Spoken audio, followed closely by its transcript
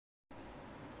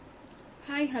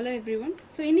Hi, hello everyone.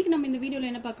 So, இன்னைக்கு நம்ம இந்த வீடியோல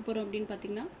என்ன பார்க்க போறோம் அப்படினு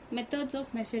பாத்தீங்கன்னா methods of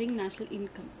measuring national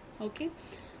income. Okay.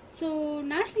 So,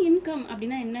 national income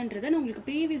அப்படினா என்னன்றதை நான் உங்களுக்கு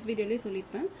previous வீடியோலயே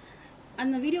சொல்லிருப்பேன்.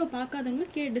 அந்த வீடியோ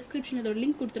பார்க்காதவங்க கீழ descriptionல அதோட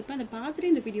லிங்க் கொடுத்திருப்பேன். அதை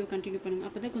பார்த்துட்டு இந்த வீடியோ கண்டினியூ பண்ணுங்க.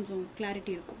 அப்பதான் கொஞ்சம்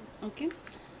clarity இருக்கும். Okay.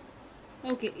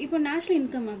 ஓகே இப்போ நேஷனல்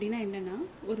இன்கம் அப்படின்னா என்னன்னா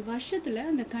ஒரு வருஷத்துல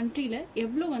அந்த கண்ட்ரியில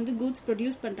எவ்வளவு வந்து கூட்ஸ்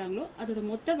ப்ரொடியூஸ் பண்றாங்களோ அதோட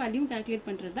மொத்த வேல்யூம் கால்குலேட்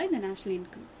பண்றது தான் இந்த நேஷனல்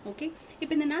இன்கம். ஓகே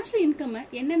இப்போ இந்த நேஷனல் இன்கம்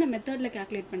என்னென்ன மெத்தட்ல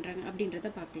கால்குலேட் பண்றாங்க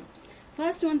அப்படின்றத பார்க்கலாம்.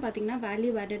 ஃபர்ஸ்ட் ஒன் பாத்தீங்கன்னா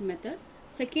value added method,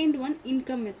 second one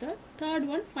income method, third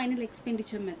one final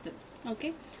expenditure method.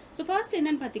 Okay so first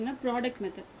என்னன்னு பாத்தீங்கன்னா ப்ராடக்ட்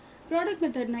மெத்தட். ப்ராடக்ட்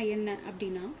மெத்தட்னா என்ன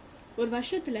அப்படின்னா ஒரு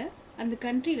வருஷத்துல அந்த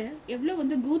கண்ட்ரியில எவ்வளவு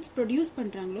வந்து கூட்ஸ் ப்ரொடியூஸ்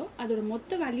பண்றாங்களோ அதோட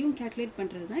மொத்த வேல்யூம் கால்குலேட்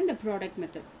பண்றது தான் இந்த ப்ராடக்ட்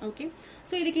மெத்தட். ஓகே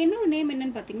ஸோ இதுக்கு இன்னொரு நேம்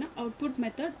என்னன்னு பாத்தீங்கன்னா output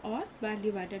method R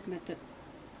value added method.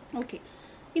 Okay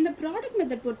இந்த ப்ராடக்ட்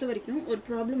மெத்தட் பொறுத்த வரைக்கும் ஒரு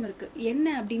ப்ராப்ளம் இருக்கு.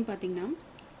 என்ன அப்படின்னு பாத்தீங்கன்னா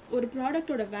ஒரு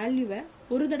ப்ராடக்டோட வேல்யூவை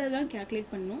ஒரு தடவை தான்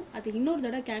கால்குலேட் பண்ணணும், அது இன்னொரு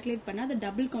தடவை கால்குலேட் பண்ணா அது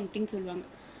டபுள் கவுண்டிங் சொல்லுவாங்க.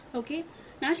 ஓகே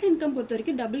நேஷனல் இன்கம் பொறுத்த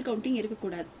வரைக்கும் டபுள் கவுண்டிங்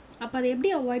இருக்கக்கூடாது. அப்போ அதை எப்படி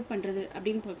அவாய்ட் பண்றது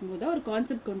அப்படின்னு பார்க்கும்போது ஒரு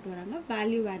கான்செப்ட் கொண்டு வராங்க,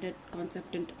 வேல்யூ ஆடட்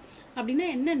கான்செப்ட். அப்படின்னா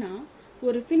என்னன்னா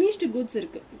ஒரு ஃபினிஷ்டு குட்ஸ்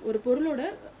இருக்கு, ஒரு பொருளோட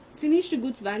ஃபினிஷ்டு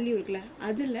குட்ஸ் வேல்யூ இருக்குல்ல,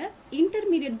 அதுல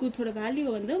இன்டர்மீடியட் குட்ஸோட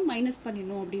வேல்யூவை வந்து மைனஸ்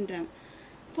பண்ணிடணும் அப்படின்றாங்க.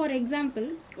 ஃபார் எக்ஸாம்பிள்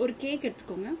ஒரு கேக்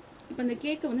எடுத்துக்கோங்க. இப்போ அந்த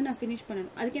கேக்கை வந்து நான் ஃபினிஷ்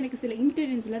பண்ணணும், அதுக்கு எனக்கு சில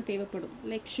இன்கிரீடியன்ஸ் எல்லாம் தேவைப்படும்,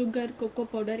 லைக் சுகர், கொக்கோ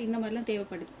பவுடர், இந்த மாதிரிலாம்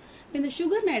தேவைப்படுது. இப்போ இந்த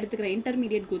சுகர் நான் எடுத்துக்கிறேன்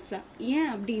இன்டர்மீடியட் குட்ஸா.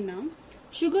 ஏன் அப்படின்னா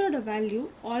சுகரோட வேல்யூ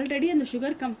ஆல்ரெடி அந்த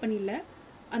சுகர் கம்பெனில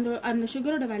அந்த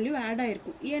சுகரோட வேல்யூ ஆட்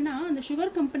ஆயிருக்கும். ஏன்னா அந்த சுகர்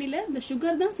கம்பெனில இந்த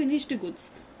சுகர் தான் ஃபினிஷ்டு குட்ஸ்.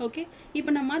 ஓகே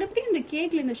இப்போ நான் மறுபடியும் இந்த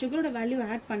கேக்ல இந்த சுகரோட வேல்யூ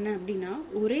ஆட் பண்ணேன் அப்படின்னா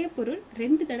ஒரே பொருள்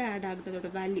ரெண்டு தடவை ஆட் ஆகுது அதோட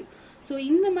வேல்யூ. ஸோ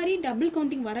இந்த மாதிரி டபுள்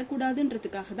கவுண்டிங்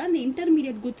வரக்கூடாதுன்றதுக்காக தான் இந்த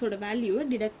இன்டர்மீடியட் குட்ஸோட வேல்யூவை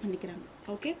டிடக்ட் பண்ணிக்கிறாங்க.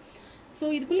 ஓகே ஸோ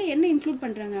இதுக்குள்ள என்ன இன்க்ளூட்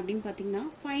பண்றாங்க அப்படின்னு பாத்தீங்கன்னா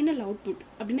ஃபைனல் அவுட்புட்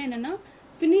அப்படின்னா என்னன்னா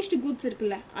ஃபினிஷ்டு குட்ஸ்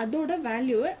இருக்குல்ல அதோட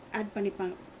வேல்யூவை ஆட்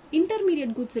பண்ணிப்பாங்க,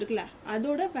 இன்டர்மீடியட் குட்ஸ் இருக்குல்ல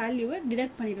அதோட வேல்யூவை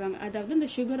டிடக்ட் பண்ணிடுவாங்க, அதாவது இந்த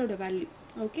சுகரோட வேல்யூ.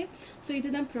 ஓகே ஸோ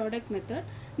இதுதான் ப்ராடக்ட் மெத்தட்.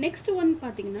 நெக்ஸ்ட் ஒன்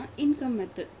பாத்தீங்கன்னா இன்கம்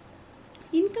மெத்தட்.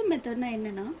 இன்கம் மெத்தட்னா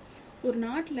என்னன்னா ஒரு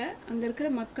நாட்டில் அங்க இருக்கிற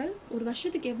மக்கள் ஒரு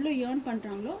வருஷத்துக்கு எவ்வளவு ஏர்ன்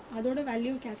பண்றாங்களோ அதோட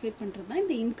வேல்யூ கால்குலேட் பண்றது தான்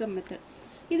இந்த இன்கம் மெத்தட்.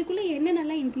 இதுக்குள்ள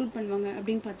என்னென்னலாம் இன்க்ளூட் பண்ணுவாங்க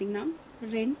அப்படின்னு பாத்தீங்கன்னா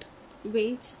ரெண்ட்,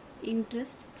 வேஜ்,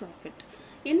 இன்ட்ரெஸ்ட், ப்ராஃபிட்.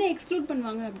 என்ன எக்ஸ்க்ளூட்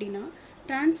பண்ணுவாங்க அப்படின்னா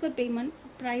transfer payment,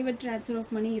 private transfer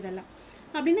of money, இதெல்லாம்.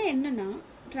 அப்படின்னா என்னன்னா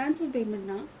டிரான்ஸ்ஃபர்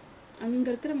பேமெண்ட்னா அங்க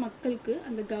இருக்கிற மக்களுக்கு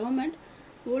அந்த government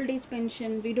voltage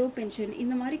pension, widow pension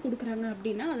இந்த மாதிரி கொடுக்குறாங்க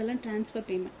அப்படின்னா அதெல்லாம் டிரான்ஸ்ஃபர்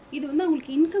பேமெண்ட். இது வந்து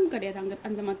அவங்களுக்கு இன்கம் கிடையாது அங்க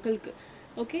அந்த மக்களுக்கு.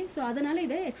 ஓகே ஸோ அதனால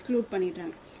இதை எக்ஸ்க்ளூட்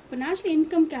பண்ணிடுறாங்க. இப்போ நேஷனல்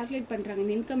இன்கம் கால்குலேட் பண்றாங்க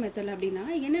இந்த இன்கம் மெத்தட் அப்படின்னா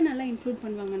என்னென்னலாம் இன்க்ளூட்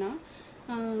பண்ணுவாங்கன்னா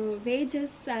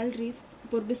வேஜஸ், சேலரிஸ்,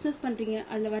 இப்போ ஒரு பிஸ்னஸ் பண்றீங்க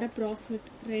அதில் வர ப்ராஃபிட்,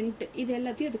 ரெண்ட், இது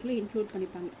எல்லாத்தையும் அதுக்குள்ள இன்க்ளூட்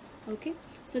பண்ணிப்பாங்க. ஓகே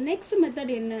ஸோ நெக்ஸ்ட்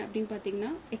மெத்தட் என்ன அப்படின்னு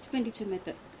பார்த்தீங்கன்னா எக்ஸ்பெண்டிச்சர்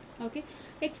மெத்தட். ஓகே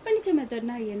எக்ஸ்பெண்டிச்சர்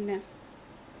மெத்தட்னா என்ன?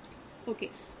 ஓகே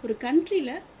ஒரு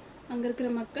கண்ட்ரியில அங்க இருக்கிற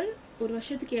மக்கள் ஒரு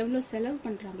வருஷத்துக்கு எவ்வளவு செலவு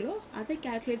பண்றாங்களோ அதை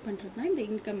கால்குலேட் பண்றது தான் இந்த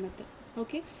இன்கம் மெத்தட்.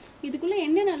 ஓகே இதுக்குள்ள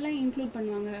என்னென்னலாம் இன்க்ளூட்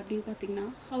பண்ணுவாங்க அப்படின்னு பாத்தீங்கன்னா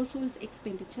house holds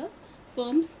expenditure,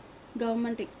 firms,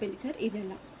 government expenditure,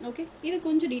 இதெல்லாம். ஓகே இது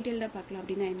கொஞ்சம் டீடைல்டா பார்க்கலாம்.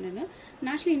 அப்படின்னா என்னன்னு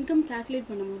நேஷனல் இன்கம் கால்குலேட்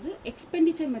பண்ணும்போது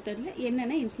எக்ஸ்பெண்டிச்சர் மெத்தட்ல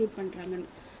என்னென்ன இன்க்ளூட் பண்றாங்கன்னு.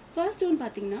 ஃபர்ஸ்ட் ஒன்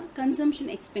பாத்தீங்கன்னா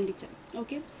கன்சம்ஷன் எக்ஸ்பெண்டிச்சர்.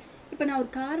 ஓகே இப்போ நான்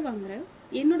ஒரு கார் வாங்குறேன்,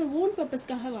 என்னோட ஓன்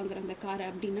பர்பஸ்க்காக வாங்குறேன் அந்த காரை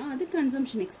அப்படின்னா அது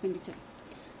கன்சம்ஷன் எக்ஸ்பெண்டிச்சர்.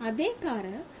 அதே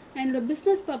காரை நான் என்னோட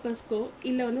பிஸ்னஸ் பர்பஸ்க்கோ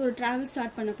இல்லை வந்து ஒரு டிராவல்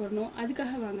ஸ்டார்ட் பண்ண போறனோ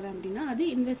அதுக்காக வாங்குறேன் அப்படின்னா அது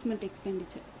investment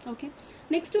expenditure. Okay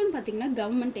next one பார்த்தீங்கன்னா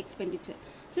கவர்மெண்ட் எக்ஸ்பெண்டிச்சர்.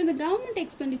 ஸோ இந்த கவர்மெண்ட்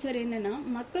எக்ஸ்பெண்டிச்சர் என்னன்னா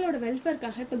மக்களோட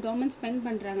வெல்ஃபேர்க்காக இப்போ கவர்மெண்ட் ஸ்பெண்ட்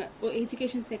பண்றாங்க,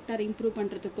 எஜுகேஷன் செக்டர் இம்ப்ரூவ்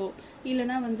பண்றதுக்கோ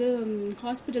இல்லைனா வந்து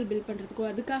ஹாஸ்பிட்டல் பில்ட் பண்றதுக்கோ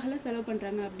அதுக்காகலாம் செலவு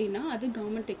பண்றாங்க அப்படின்னா அது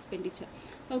கவர்மெண்ட் எக்ஸ்பெண்டிச்சர்.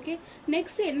 ஓகே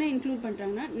நெக்ஸ்ட் என்ன இன்க்ளூட்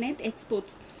பண்றாங்கன்னா நெட்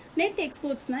எக்ஸ்போர்ட்ஸ். நெட்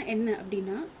எக்ஸ்போர்ட்ஸ்னா என்ன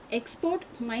அப்படின்னா எக்ஸ்போர்ட்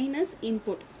மைனஸ்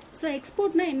இம்போர்ட். ஸோ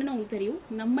எக்ஸ்போர்ட்னா என்னன்னு உங்களுக்கு தெரியும்,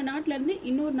 நம்ம நாட்டில இருந்து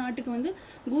இன்னொரு நாட்டுக்கு வந்து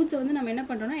கூட்ஸை வந்து நம்ம என்ன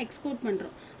பண்றோம்னா எக்ஸ்போர்ட்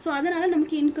பண்றோம். ஸோ அதனால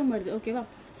நமக்கு இன்கம் வருது. ஓகேவா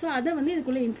ஸோ அதை வந்து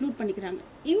இதுக்குள்ள இன்க்ளூட் பண்ணிக்கிறாங்க.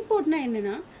 இம்போர்ட்னா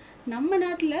என்னன்னா நம்ம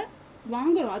நாட்டில்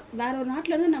வாங்குறோம், வேற ஒரு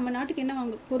நாட்டில இருந்து நம்ம நாட்டுக்கு என்ன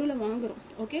பொருளை வாங்குறோம்.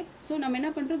 ஓகே ஸோ நம்ம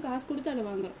என்ன பண்றோம், காசு கொடுத்து அதை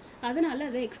வாங்குறோம், அதனால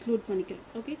அதை எக்ஸ்க்ளூட் பண்ணிக்கிறோம்.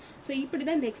 ஓகே ஸோ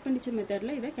இப்படிதான் இந்த எக்ஸ்பெண்டிச்சர்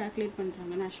மெத்தட்ல இதை கால்குலேட்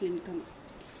பண்றாங்க நேஷனல் இன்கம்.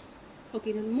 ஓகே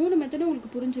இந்த மூணு மெத்தடும் உங்களுக்கு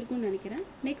புரிஞ்சிருக்கும்னு நினைக்கிறேன்.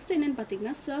 நெக்ஸ்ட் என்னன்னு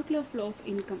பார்த்தீங்கன்னா circular flow of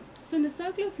income. So இந்த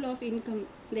சர்க்குலர் ஃப்ளோ ஆஃப் இன்கம்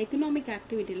இந்த economic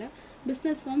ஆக்டிவிட்டியில்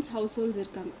business forms, house holds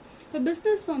இருக்காங்க. இப்போ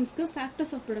பிஸ்னஸ் ஃபார்ம்ஸ்க்கு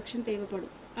ஃபேக்டர்ஸ் ஆஃப் ப்ரொடக்ஷன்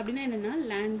தேவைப்படும். அப்படின்னா என்னன்னா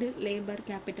லேண்டு, லேபர்,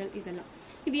 கேபிட்டல், இதெல்லாம்.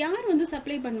 இது யார் வந்து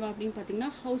சப்ளை பண்ணுவா அப்படின்னு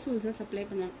பார்த்தீங்கன்னா ஹவுஸ் ஹோல்ட்ஸ் தான் சப்ளை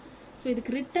பண்ணுவாங்க. ஸோ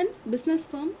இதுக்கு ரிட்டர்ன் பிஸ்னஸ்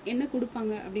ஃபார்ம் என்ன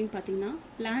கொடுப்பாங்க அப்படின்னு பார்த்தீங்கன்னா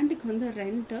லேண்டுக்கு வந்து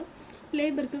ரெண்ட்,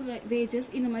 லேபருக்கு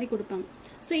வேஜஸ், இந்த மாதிரி கொடுப்பாங்க.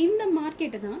 ஸோ இந்த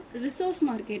மார்க்கெட்டை தான் ரிசோர்ஸ்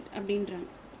மார்க்கெட் அப்படின்றாங்க.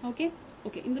 ஓகே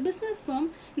ஓகே, இந்த பிஸ்னஸ் ஃபார்ம்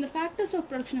இந்த ஃபேக்டர்ஸ் ஆஃப்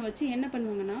ப்ரொடக்ஷனை வச்சு என்ன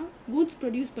பண்ணுவாங்கன்னா கூட்ஸ்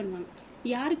ப்ரொடியூஸ் பண்ணுவாங்க.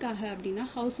 யாருக்காக அப்படின்னா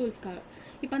ஹவுஸ் ஹோல்ட்ஸ்க்காக.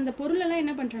 இப்போ அந்த பொருளெல்லாம்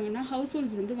என்ன பண்ணுறாங்கன்னா ஹவுஸ்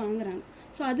ஹோல்ட்ஸ் வந்து வாங்குறாங்க.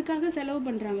 ஸோ அதுக்காக செலவு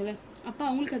பண்ணுறாங்கல்ல, அப்போ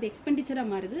அவங்களுக்கு அது எக்ஸ்பெண்டிச்சராக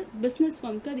மாறுது, பிஸ்னஸ்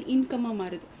ஃபார்முக்கு அது இன்கமாக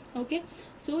மாறுது. ஓகே,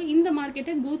 ஸோ இந்த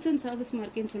மார்க்கெட்டை கூட்ஸ் அண்ட் சர்வீஸ்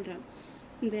மார்க்கெட்னு சொல்கிறாங்க.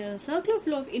 இந்த சர்க்குலர்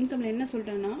ஃப்ளோ ஆஃப் இன்கம்ல என்ன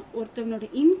சொல்றாங்கன்னா, ஒருத்தவனோட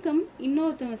இன்கம்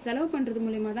இன்னொருத்தவங்க செலவு பண்றது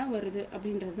மூலமா தான் வருது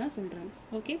அப்படின்றது தான் சொல்றாங்க.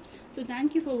 ஓகே, ஸோ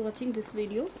தேங்க்யூ ஃபார் வாட்சிங் திஸ்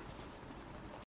வீடியோ.